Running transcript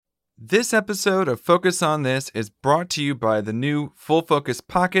This episode of Focus on This is brought to you by the new Full Focus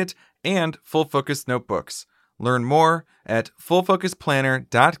Pocket and Full Focus Notebooks. Learn more at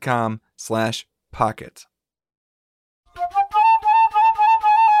fullfocusplanner.com/pocket.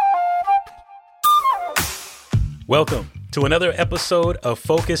 Welcome to another episode of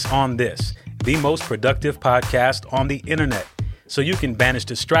Focus on This, the most productive podcast on the internet, so you can banish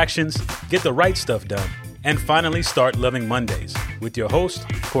distractions, get the right stuff done, and finally start loving Mondays with your host,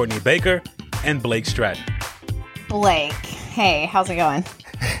 Courtney Baker and Blake Stratton. Blake, hey, how's it going?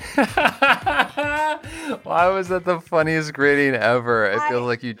 Why was that the funniest greeting ever? It feels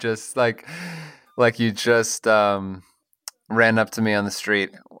like you just ran up to me on the street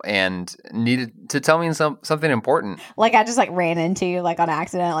and needed to tell me something important. Like I just ran into you on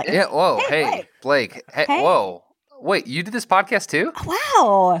accident. Yeah. Whoa. Hey, Blake. Hey. Whoa. Wait, you did this podcast too?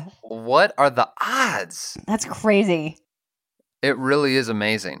 Wow. What are the odds? That's crazy. It really is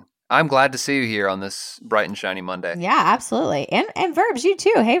amazing. I'm glad to see you here on this bright and shiny Monday. Yeah, absolutely. And Verbs, you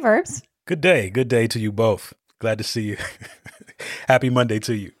too. Hey, Verbs. Good day to you both. Glad to see you. Happy Monday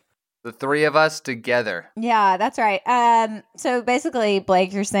to you. The three of us together. Yeah, that's right. So basically,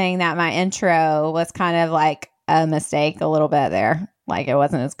 Blake, you're saying that my intro was kind of like a mistake a little bit there. Like it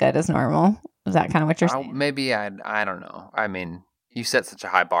wasn't as good as normal. Is that kind of what you're saying? Maybe I don't know. I mean, you set such a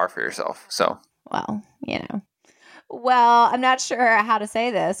high bar for yourself, so. Well, Well, I'm not sure how to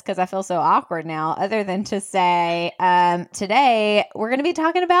say this because I feel so awkward now, other than to say today we're going to be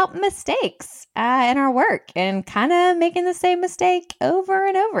talking about mistakes in our work and kind of making the same mistake over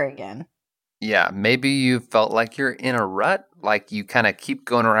and over again. Yeah, maybe you felt like you're in a rut, like you kind of keep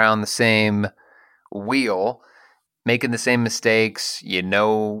going around the same wheel, making the same mistakes,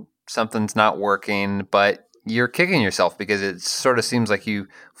 something's not working, but you're kicking yourself because it sort of seems like you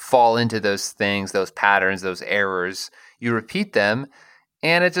fall into those things, those patterns, those errors. You repeat them,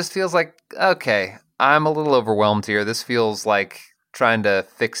 and it just feels like, okay, I'm a little overwhelmed here. This feels like trying to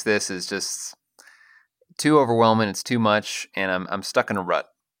fix this is just too overwhelming. It's too much, and I'm stuck in a rut.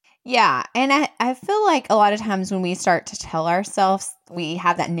 Yeah, and I feel like a lot of times when we start to tell ourselves, we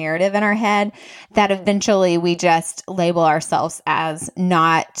have that narrative in our head that eventually we just label ourselves as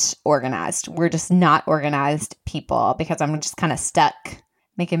not organized. We're just not organized people because I'm just kind of stuck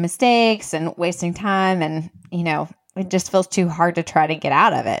making mistakes and wasting time. And, it just feels too hard to try to get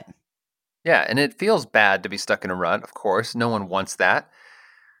out of it. Yeah, and it feels bad to be stuck in a rut, of course. No one wants that.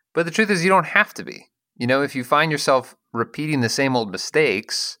 But the truth is you don't have to be. If you find yourself repeating the same old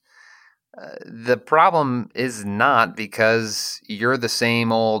mistakes, the problem is not because you're the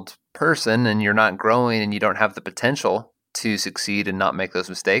same old person and you're not growing and you don't have the potential to succeed and not make those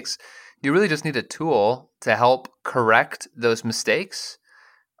mistakes. You really just need a tool to help correct those mistakes.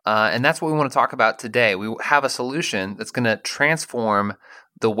 And that's what we want to talk about today. We have a solution that's going to transform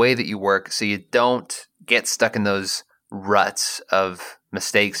the way that you work so you don't get stuck in those ruts of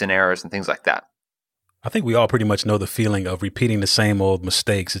mistakes and errors and things like that. I think we all pretty much know the feeling of repeating the same old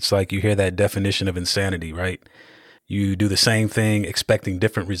mistakes. It's like you hear that definition of insanity, right? You do the same thing expecting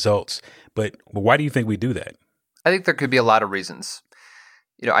different results. But why do you think we do that? I think there could be a lot of reasons.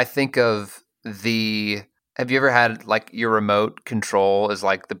 I think of have you ever had your remote control is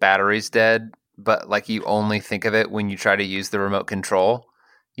like the battery's dead, but you only think of it when you try to use the remote control?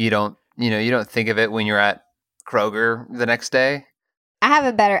 You don't think of it when you're at Kroger the next day? I have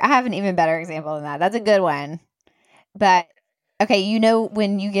an even better example than that. That's a good one. But okay,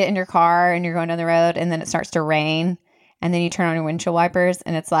 when you get in your car and you're going down the road and then it starts to rain and then you turn on your windshield wipers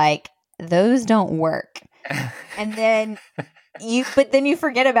and it's like, those don't work. And then you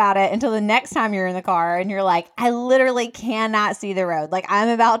forget about it until the next time you're in the car and you're like, I literally cannot see the road. I'm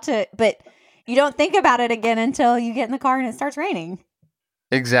about to, but you don't think about it again until you get in the car and it starts raining.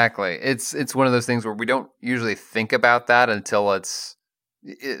 Exactly. It's one of those things where we don't usually think about that until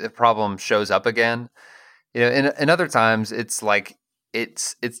the problem shows up again. In other times it's like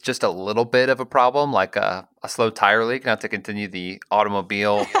it's just a little bit of a problem, like a slow tire leak, not to continue the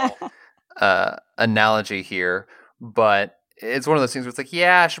automobile analogy here, but it's one of those things where it's like,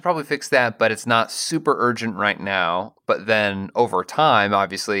 yeah, I should probably fix that, but it's not super urgent right now. But then over time,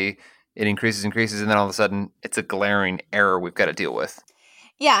 obviously it increases, and then all of a sudden it's a glaring error we've got to deal with.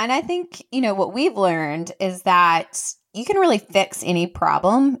 Yeah, and I think, what we've learned is that you can really fix any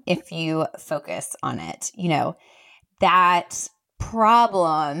problem if you focus on it. That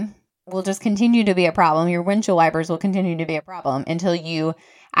problem will just continue to be a problem. Your windshield wipers will continue to be a problem until you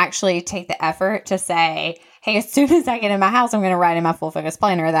actually take the effort to say, hey, as soon as I get in my house, I'm going to write in my Full Focus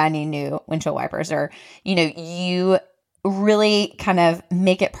Planner that I need new windshield wipers. Or, you really kind of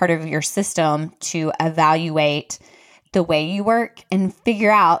make it part of your system to evaluate the way you work and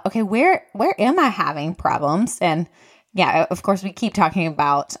figure out, okay, where am I having problems? And yeah, of course, we keep talking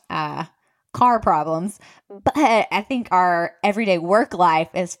about car problems, but I think our everyday work life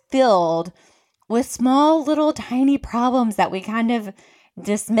is filled with small, little, tiny problems that we kind of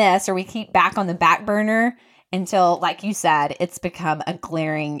dismiss or we keep back on the back burner until, like you said, it's become a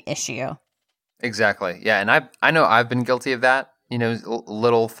glaring issue. Exactly. Yeah. And I know I've been guilty of that,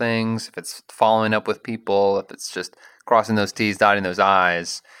 little things, if it's following up with people, if it's just crossing those T's, dotting those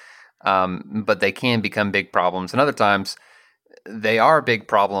I's, but they can become big problems. And other times they are big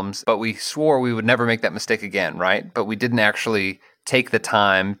problems, but we swore we would never make that mistake again, right? But we didn't actually take the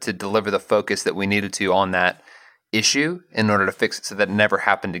time to deliver the focus that we needed to on that issue in order to fix it so that it never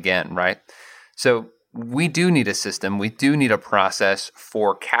happened again, right? So we do need a system. We do need a process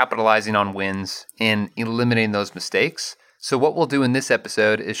for capitalizing on wins and eliminating those mistakes. So what we'll do in this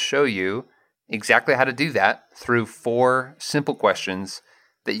episode is show you exactly how to do that through 4 simple questions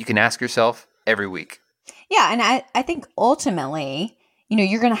that you can ask yourself every week. Yeah, and I think ultimately,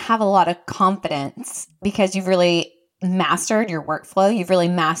 you're going to have a lot of confidence because you've really mastered your workflow. You've really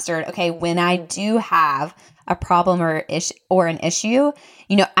mastered, okay, when I do have a problem or an issue,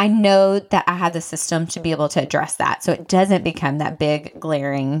 I know that I have the system to be able to address that. So it doesn't become that big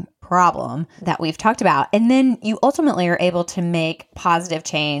glaring problem that we've talked about. And then you ultimately are able to make positive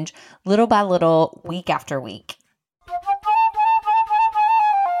change little by little, week after week.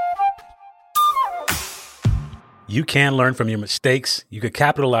 You can learn from your mistakes. You could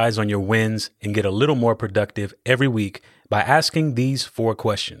capitalize on your wins and get a little more productive every week by asking these 4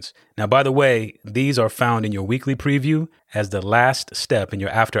 questions. Now, by the way, these are found in your weekly preview as the last step in your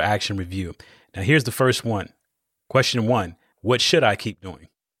after action review. Now, here's the first one. Question 1, what should I keep doing?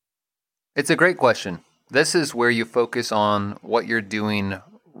 It's a great question. This is where you focus on what you're doing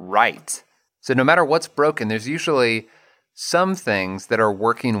right. So no matter what's broken, there's usually some things that are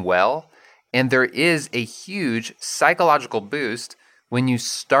working well. And there is a huge psychological boost when you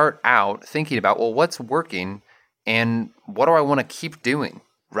start out thinking about, well, what's working and what do I want to keep doing,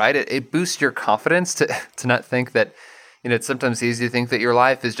 right? It boosts your confidence to not think that, it's sometimes easy to think that your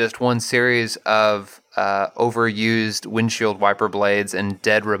life is just one series of overused windshield wiper blades and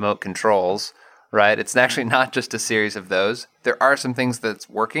dead remote controls, right? It's actually not just a series of those. There are some things that's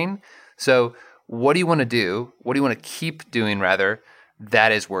working. So what do you want to do? What do you want to keep doing, rather?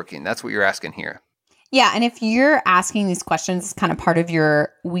 That is working. That's what you're asking here. Yeah. And if you're asking these questions, kind of part of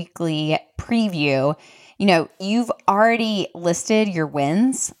your weekly preview, you've already listed your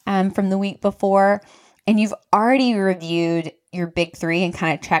wins from the week before, and you've already reviewed your big 3 and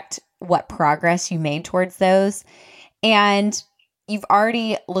kind of checked what progress you made towards those. And you've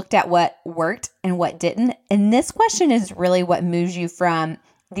already looked at what worked and what didn't. And this question is really what moves you from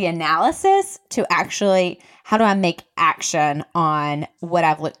the analysis to actually, how do I make action on what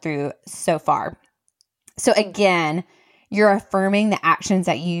I've looked through so far? So again, you're affirming the actions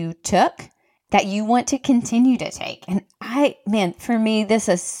that you took that you want to continue to take. And for me, this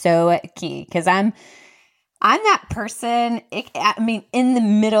is so key because I'm that person. In the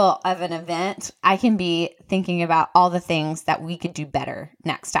middle of an event, I can be thinking about all the things that we could do better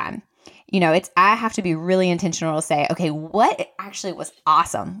next time. I have to be really intentional to say, okay, what actually was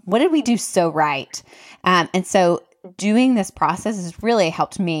awesome? What did we do so right? And so doing this process has really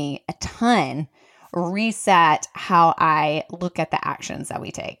helped me a ton reset how I look at the actions that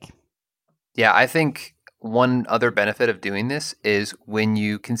we take. Yeah, I think one other benefit of doing this is when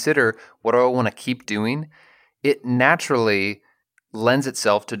you consider what do I want to keep doing, it naturally lends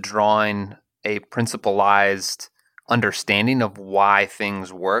itself to drawing a principalized understanding of why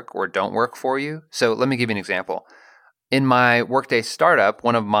things work or don't work for you. So let me give you an example. In my Workday startup,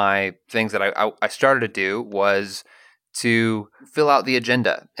 one of my things that I started to do was to fill out the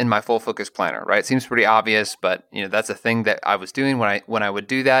agenda in my full focus planner, right? It seems pretty obvious, but that's a thing that I was doing. When I would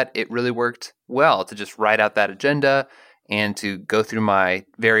do that, it really worked well to just write out that agenda and to go through my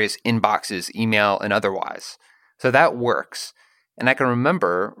various inboxes, email and otherwise. So that works. And I can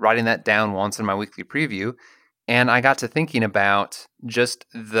remember writing that down once in my weekly preview. And I got to thinking about just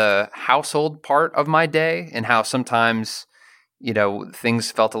the household part of my day and how sometimes,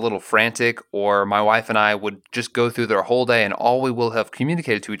 things felt a little frantic, or my wife and I would just go through their whole day and all we will have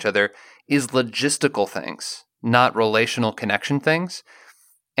communicated to each other is logistical things, not relational connection things.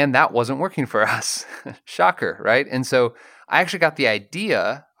 And that wasn't working for us. Shocker, right? And so I actually got the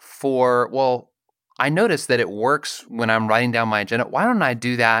idea I noticed that it works when I'm writing down my agenda. Why don't I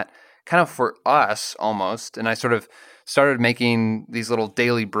do that kind of for us almost. And I sort of started making these little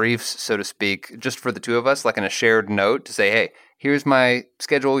daily briefs, so to speak, just for the two of us, like in a shared note to say, hey, here's my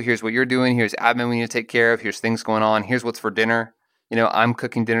schedule. Here's what you're doing. Here's admin we need to take care of. Here's things going on. Here's what's for dinner. I'm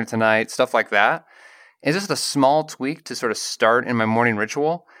cooking dinner tonight, stuff like that. It's just a small tweak to sort of start in my morning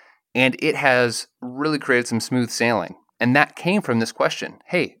ritual. And it has really created some smooth sailing. And that came from this question.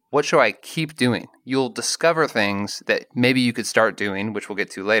 Hey, what should I keep doing? You'll discover things that maybe you could start doing, which we'll get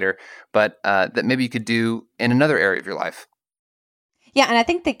to later, but that maybe you could do in another area of your life. Yeah, and I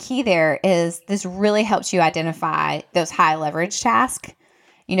think the key there is this really helps you identify those high leverage tasks.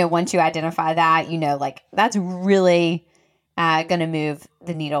 Once you identify that, like that's really going to move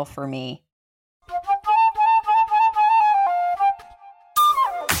the needle for me.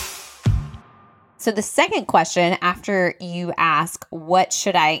 So the second question after you ask, what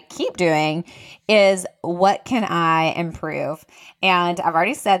should I keep doing, is what can I improve? And I've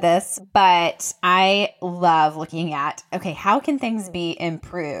already said this, but I love looking at, okay, how can things be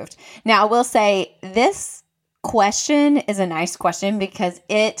improved? Now, I will say this question is a nice question because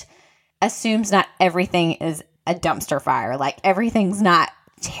it assumes not everything is a dumpster fire. Like everything's not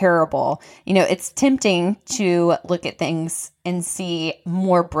terrible. It's tempting to look at things and see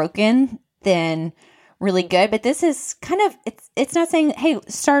more broken than really good. But this is kind of, it's not saying, hey,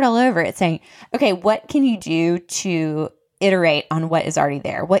 start all over. It's saying, okay, what can you do to iterate on what is already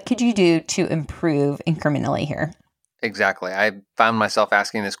there? What could you do to improve incrementally here? Exactly. I found myself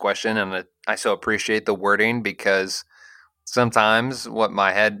asking this question, and I so appreciate the wording, because sometimes what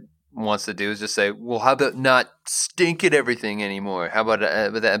my head wants to do is just say, well, how about not stink at everything anymore? How about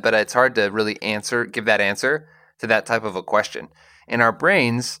but it's hard to really give that answer to that type of a question. In our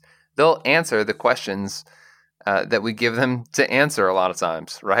brains, they'll answer the questions that we give them to answer a lot of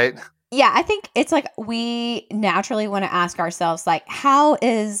times, right? Yeah, I think it's like we naturally want to ask ourselves, like, how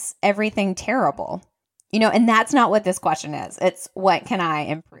is everything terrible? And that's not what this question is. It's what can I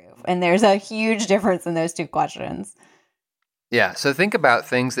improve? And there's a huge difference in those two questions. Yeah, so think about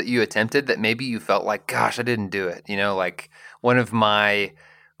things that you attempted that maybe you felt like, gosh, I didn't do it. Like one of my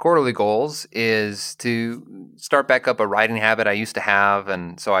quarterly goals is to start back up a writing habit I used to have.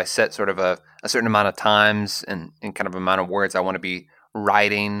 And so I set sort of a certain amount of times and kind of amount of words I want to be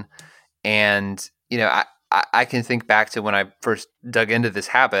writing. And, I can think back to when I first dug into this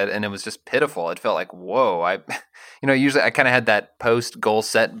habit, and it was just pitiful. It felt like, whoa, usually I kind of had that post goal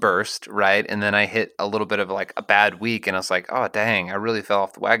set burst, right? And then I hit a little bit of like a bad week, and I was like, oh, dang, I really fell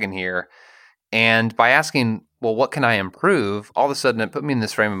off the wagon here. And by asking, well, what can I improve? All of a sudden it put me in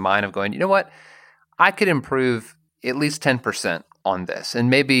this frame of mind of going, you know what? I could improve at least 10% on this. And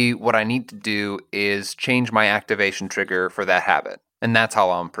maybe what I need to do is change my activation trigger for that habit. And that's how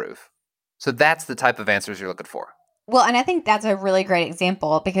I'll improve. So that's the type of answers you're looking for. Well, and I think that's a really great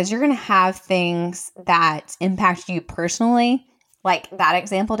example, because you're going to have things that impact you personally, like that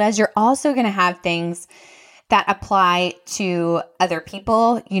example does. You're also going to have things that apply to other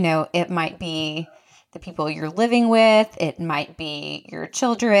people. It might be the people you're living with. It might be your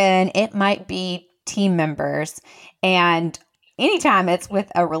children. It might be team members. And anytime it's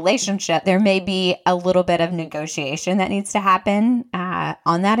with a relationship, there may be a little bit of negotiation that needs to happen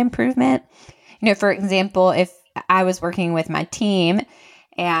on that improvement. For example, if I was working with my team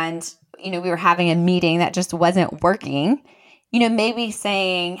and, we were having a meeting that just wasn't working, maybe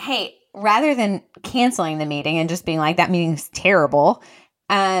saying, hey, rather than canceling the meeting and just being like, that meeting's terrible,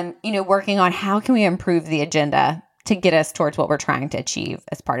 working on how can we improve the agenda to get us towards what we're trying to achieve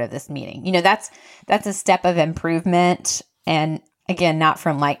as part of this meeting. That's a step of improvement. And again, not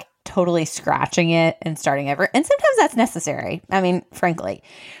from like totally scratching it and starting over. And sometimes that's necessary. Frankly.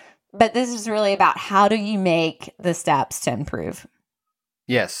 But this is really about how do you make the steps to improve?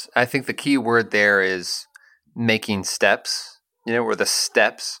 Yes. I think the key word there is making steps, or the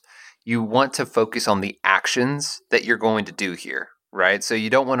steps. You want to focus on the actions that you're going to do here, right? So you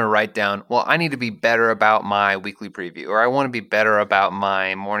don't want to write down, well, I need to be better about my weekly preview, or I want to be better about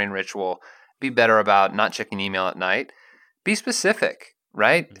my morning ritual, be better about not checking email at night. Be specific,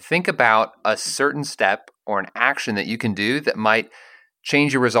 right? Think about a certain step or an action that you can do that might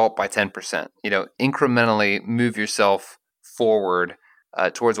change your result by 10%. Incrementally move yourself forward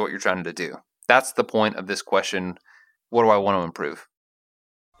towards what you're trying to do. That's the point of this question. What do I want to improve?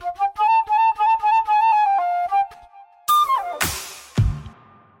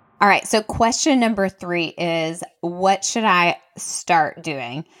 All right. So question number 3 is, what should I start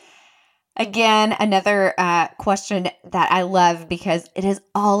doing? Again, another question that I love, because it is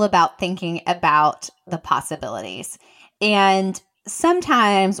all about thinking about the possibilities. And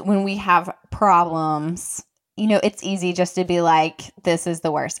sometimes when we have problems, it's easy just to be like, this is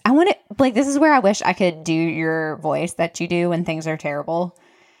the worst. I want to, like, this is where I wish I could do your voice that you do when things are terrible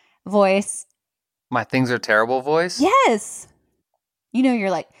voice. My things are terrible voice? Yes.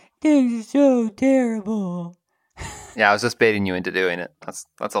 You're like, things are so terrible. Yeah, I was just baiting you into doing it.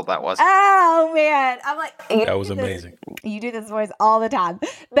 That's all that was. Oh, man. I'm like, That was amazing. You do this voice all the time.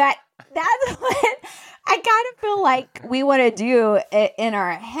 But that's what I kind of feel like we want to do in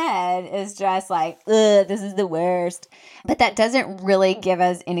our head is just like, ugh, this is the worst. But that doesn't really give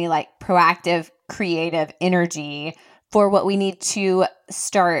us any like proactive, creative energy for what we need to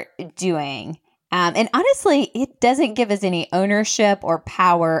start doing. And honestly, it doesn't give us any ownership or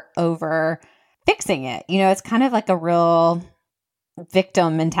power over fixing it. It's kind of like a real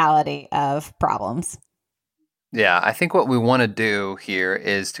victim mentality of problems. Yeah, I think what we want to do here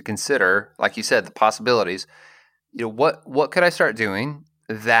is to consider, like you said, the possibilities. What could I start doing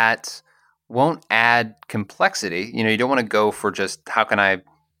that won't add complexity? You don't want to go for just how can I,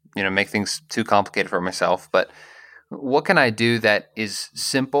 make things too complicated for myself, but what can I do that is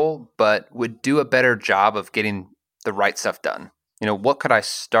simple but would do a better job of getting the right stuff done? What could I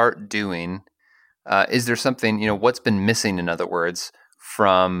start doing? Is there something, what's been missing, in other words,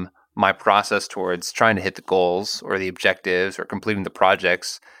 from my process towards trying to hit the goals or the objectives or completing the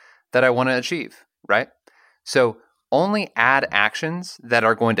projects that I want to achieve, right? So only add actions that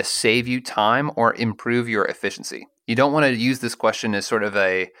are going to save you time or improve your efficiency. You don't want to use this question as sort of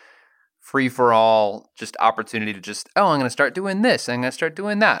a free-for-all just opportunity to just, I'm going to start doing this, I'm going to start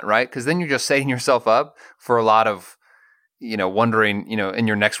doing that, right? Because then you're just setting yourself up for a lot of, wondering, in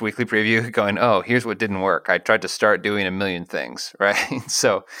your next weekly preview going, oh, here's what didn't work. I tried to start doing a million things, right?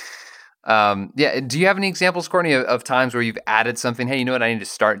 So, do you have any examples, Courtney, of times where you've added something? Hey, you know what? I need to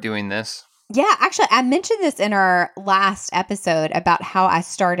start doing this. Yeah, actually, I mentioned this in our last episode about how I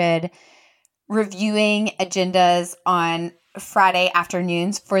started reviewing agendas on Friday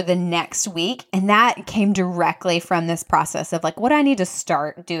afternoons for the next week. And that came directly from this process of like, what I need to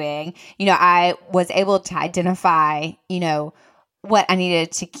start doing. I was able to identify, what I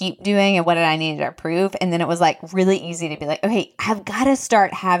needed to keep doing and what I needed to improve. And then it was like really easy to be like, okay, I've got to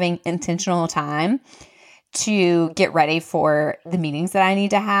start having intentional time to get ready for the meetings that I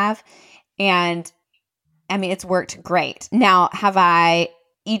need to have. And I mean, it's worked great. Now,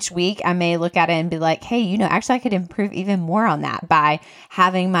 each week I may look at it and be like, hey, actually I could improve even more on that by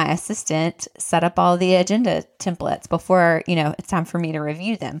having my assistant set up all the agenda templates before, it's time for me to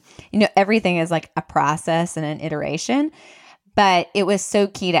review them. Everything is like a process and an iteration, but it was so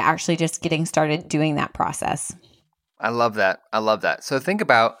key to actually just getting started doing that process. I love that. So think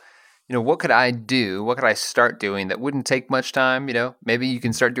about, what could I do? What could I start doing that wouldn't take much time? Maybe you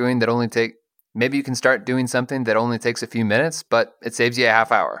can start doing Maybe you can start doing something that only takes a few minutes, but it saves you a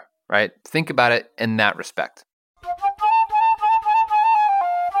half hour, right? Think about it in that respect.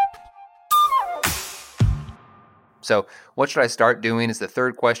 So what should I start doing is the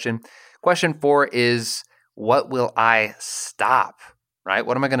third question. Question 4 is, what will I stop, right?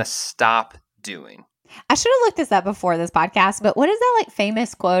 What am I going to stop doing? I should have looked this up before this podcast, but what is that like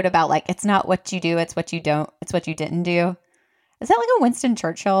famous quote about like, it's not what you do, it's what you don't, it's what you didn't do? Is that like a Winston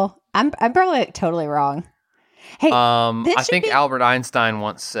Churchill? I'm probably like totally wrong. Hey, I think Albert Einstein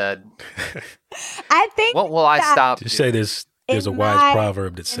once said, I think what will I stop? Just say there's a wise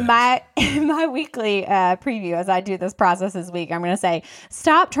proverb that says, in my weekly preview, as I do this process this week, I'm going to say,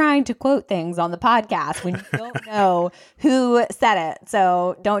 stop trying to quote things on the podcast when you don't know who said it.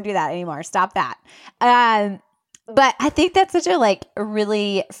 So don't do that anymore. Stop that. But I think that's such a like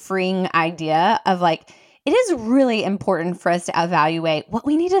really freeing idea of like, it is really important for us to evaluate what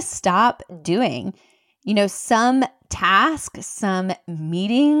we need to stop doing. Some tasks, some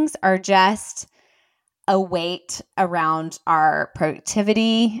meetings are just a weight around our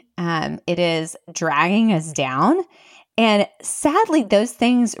productivity. It is dragging us down. And sadly, those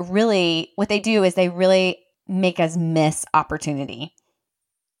things really, what they do is they really make us miss opportunity.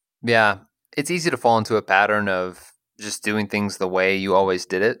 Yeah. It's easy to fall into a pattern of just doing things the way you always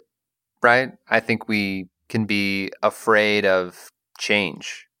did it, right? I think we can be afraid of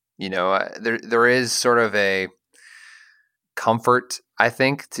change. There is sort of a comfort, I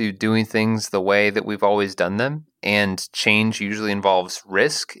think, to doing things the way that we've always done them. And change usually involves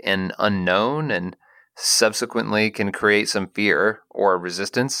risk and unknown, and subsequently can create some fear or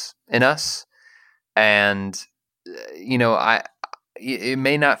resistance in us. And, it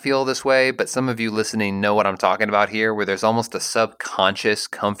may not feel this way, but some of you listening know what I'm talking about here, where there's almost a subconscious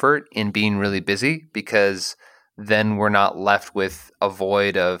comfort in being really busy, because then we're not left with a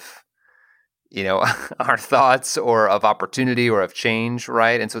void of, our thoughts or of opportunity or of change,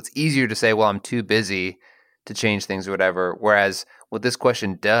 right? And so it's easier to say, well, I'm too busy to change things or whatever. Whereas what this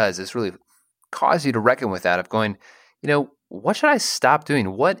question does is really cause you to reckon with that of going, what should I stop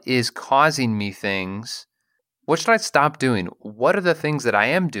doing? What is causing me things? What should I stop doing? What are the things that I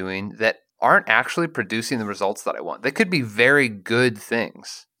am doing that aren't actually producing the results that I want? They could be very good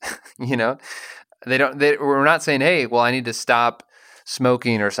things. We're not saying, hey, well, I need to stop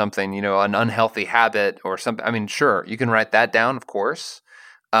smoking or something, an unhealthy habit or something. I mean, sure, you can write that down, of course.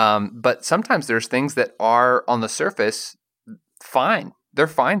 But sometimes there's things that are on the surface fine. They're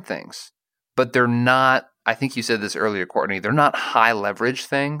fine things, but they're not, I think you said this earlier, Courtney, they're not high leverage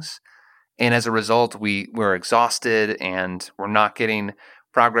things. And as a result, we're exhausted and we're not getting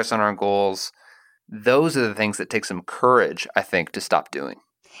progress on our goals. Those are the things that take some courage, I think, to stop doing.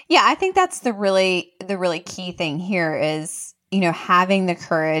 Yeah, I think that's the really key thing here is, having the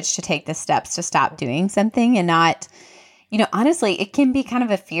courage to take the steps to stop doing something and not, honestly, it can be kind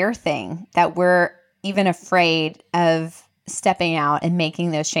of a fear thing that we're even afraid of stepping out and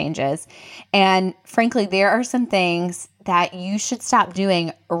making those changes. And frankly, there are some things that you should stop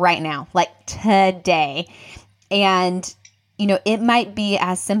doing right now, like today. And, it might be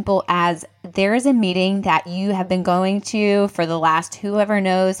as simple as there is a meeting that you have been going to for the last whoever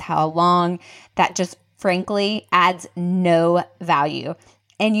knows how long that just frankly adds no value.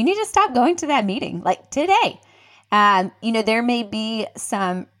 And you need to stop going to that meeting like today. There may be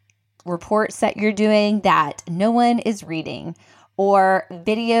some reports that you're doing that no one is reading or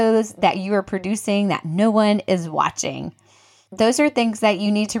videos that you are producing that no one is watching. Those are things that you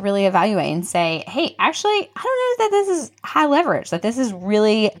need to really evaluate and say, hey, actually, I don't know that this is high leverage, that this is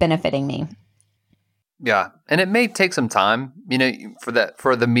really benefiting me. Yeah. And it may take some time,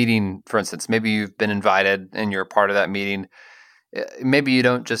 for the meeting, for instance, maybe you've been invited and you're a part of that meeting. Maybe you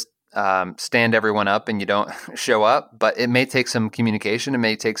don't just stand everyone up and you don't show up, but it may take some communication. It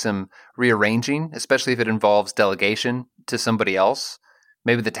may take some rearranging, especially if it involves delegation to somebody else.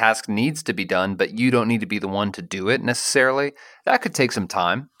 Maybe the task needs to be done, but you don't need to be the one to do it necessarily. That could take some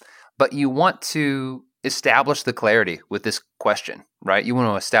time, but you want to establish the clarity with this question, right? You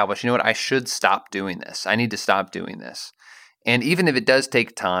want to establish, I should stop doing this. I need to stop doing this. And even if it does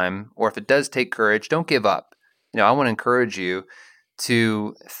take time or if it does take courage, don't give up. I want to encourage you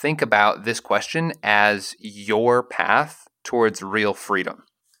to think about this question as your path towards real freedom.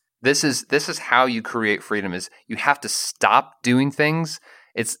 This is how you create freedom, is you have to stop doing things.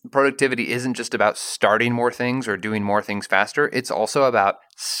 Productivity isn't just about starting more things or doing more things faster. It's also about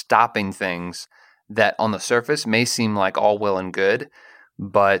stopping things that on the surface may seem like all well and good,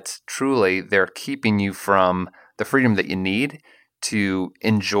 but truly they're keeping you from the freedom that you need to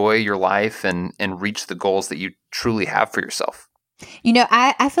enjoy your life and reach the goals that you truly have for yourself.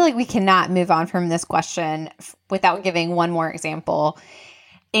 I feel like we cannot move on from this question without giving one more example.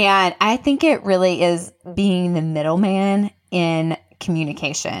 And I think it really is being the middleman in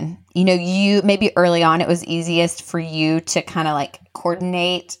communication. You maybe early on, it was easiest for you to kind of like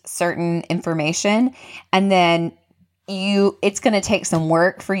coordinate certain information. And then it's going to take some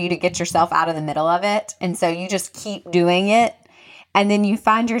work for you to get yourself out of the middle of it. And so you just keep doing it. And then you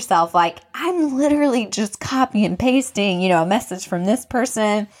find yourself like, I'm literally just copy and pasting, a message from this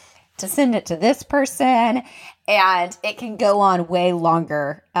person to send it to this person. And it can go on way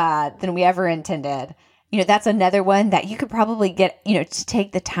longer than we ever intended. That's another one that you could probably get, to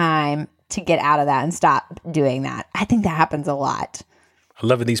take the time to get out of that and stop doing that. I think that happens a lot. I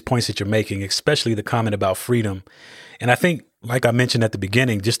love these points that you're making, especially the comment about freedom. And I think, like I mentioned at the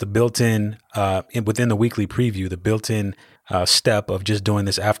beginning, just the built-in, within the weekly preview, the built-in step of just doing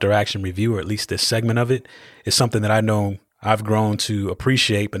this after action review, or at least this segment of it, is something that I know I've grown to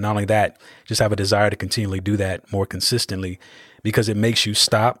appreciate. But not only that, just have a desire to continually do that more consistently, because it makes you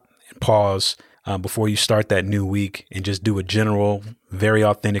stop and pause before you start that new week and just do a general, very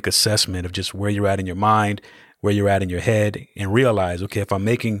authentic assessment of just where you're at in your mind, where you're at in your head, and realize, okay, if I'm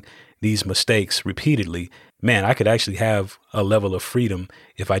making these mistakes repeatedly, man, I could actually have a level of freedom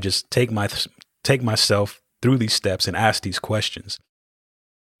if I just take myself through these steps and ask these questions.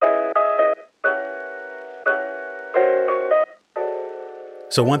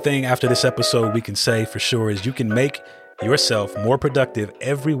 So one thing after this episode we can say for sure is you can make yourself more productive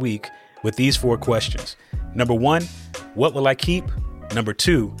every week with these 4 questions. Number 1, what will I keep? Number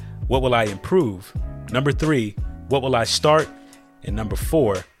 2, what will I improve? Number 3, what will I start? And number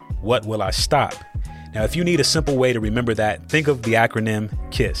 4, what will I stop? Now, if you need a simple way to remember that, think of the acronym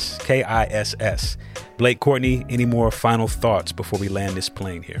KISS, K-I-S-S. Blake, Courtney, any more final thoughts before we land this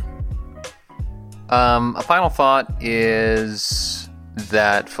plane here? A final thought is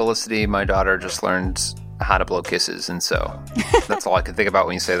that Felicity, my daughter, just learned how to blow kisses. And so that's all I could think about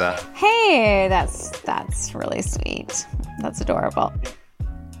when you say that. Hey, that's really sweet. That's adorable.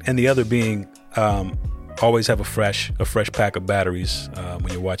 And the other being, always have a fresh pack of batteries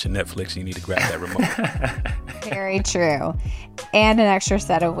when you're watching Netflix. You need to grab that remote. Very true. And an extra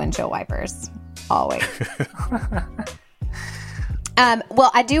set of windshield wipers. Always.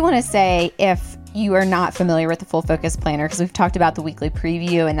 Well, I do want to say, if you are not familiar with the Full Focus Planner, because we've talked about the weekly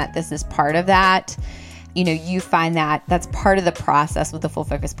preview and that this is part of that, you find that that's part of the process with the Full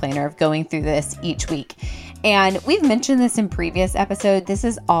Focus Planner of going through this each week. And we've mentioned this in previous episodes. This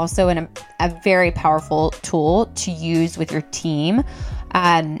is also a very powerful tool to use with your team.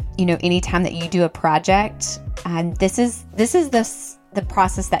 Anytime that you do a project, this is the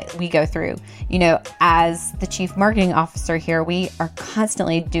process that we go through. As the chief marketing officer here, we are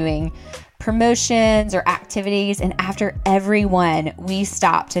constantly doing promotions or activities. And after every one, we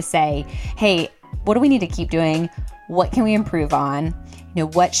stop to say, hey, what do we need to keep doing? What can we improve on?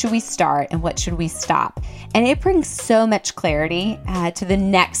 What should we start and what should we stop? And it brings so much clarity to the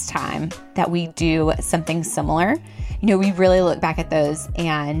next time that we do something similar. We really look back at those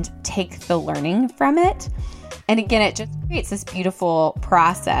and take the learning from it. And again, it just creates this beautiful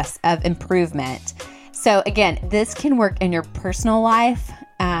process of improvement. So again, this can work in your personal life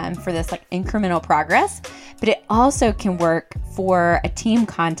for this like incremental progress, but it also can work for a team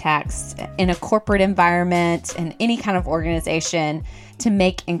context in a corporate environment and any kind of organization to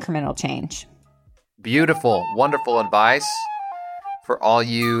make incremental change. Beautiful, wonderful advice for all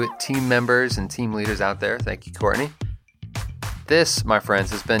you team members and team leaders out there. Thank you, Courtney. This, my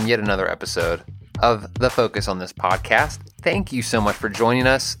friends, has been yet another episode of the Focus on This podcast. Thank you so much for joining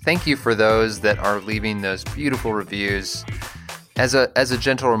us. Thank you for those that are leaving those beautiful reviews. As a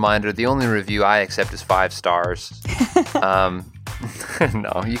gentle reminder, the only review I accept is 5 stars. No,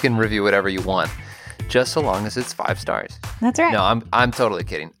 you can review whatever you want, just so long as it's 5 stars. That's right. No, I'm totally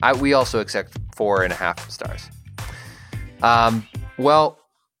kidding. We also accept 4.5 stars. Well,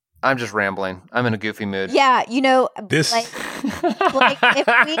 I'm just rambling. I'm in a goofy mood. Yeah, This like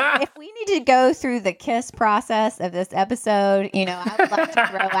if we need to go through the KISS process of this episode, I would like to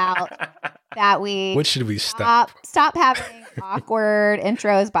throw out that we what should we stop having awkward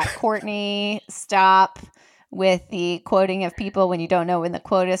intros by Courtney. Stop with the quoting of people when you don't know when the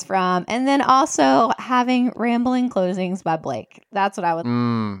quote is from, and then also having rambling closings by Blake. That's what I would.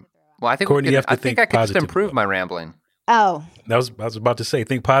 Well, I think Courtney, I could just improve my rambling. Oh, I was about to say,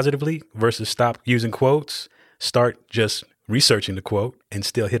 think positively versus stop using quotes. Start just researching the quote and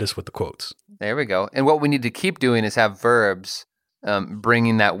still hit us with the quotes. There we go. And what we need to keep doing is have verbs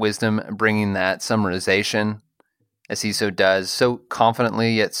bringing that wisdom, bringing that summarization, as he so does, so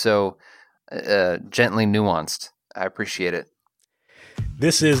confidently yet so gently nuanced. I appreciate it.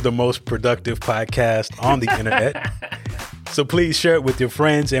 This is the most productive podcast on the internet. So please share it with your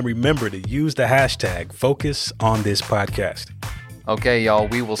friends and remember to use the hashtag Focus on This podcast. Okay, y'all,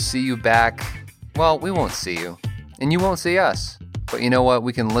 we will see you back. Well, we won't see you, and you won't see us. But you know what?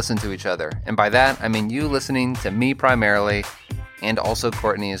 We can listen to each other. And by that, I mean you listening to me primarily, and also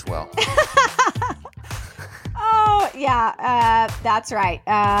Courtney as well. Oh, yeah, that's right.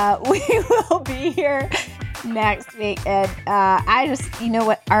 We will be here next week. And I just, we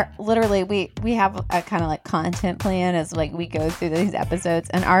have a kind of like content plan as like we go through these episodes.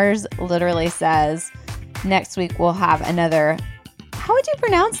 And ours literally says next week we'll have another, how would you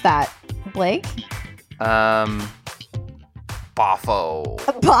pronounce that, Blake?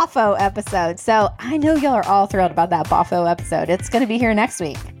 Boffo episode. So I know y'all are all thrilled about that Boffo episode. It's going to be here next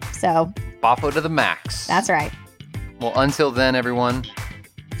week. So Boffo to the max. That's right. Well, until then, everyone,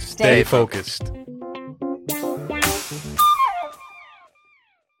 stay focused.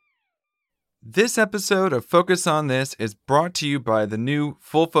 This episode of Focus on This is brought to you by the new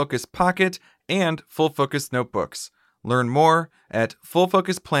Full Focus Pocket and Full Focus Notebooks. Learn more at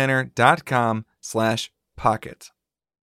fullfocusplanner.com/pocket.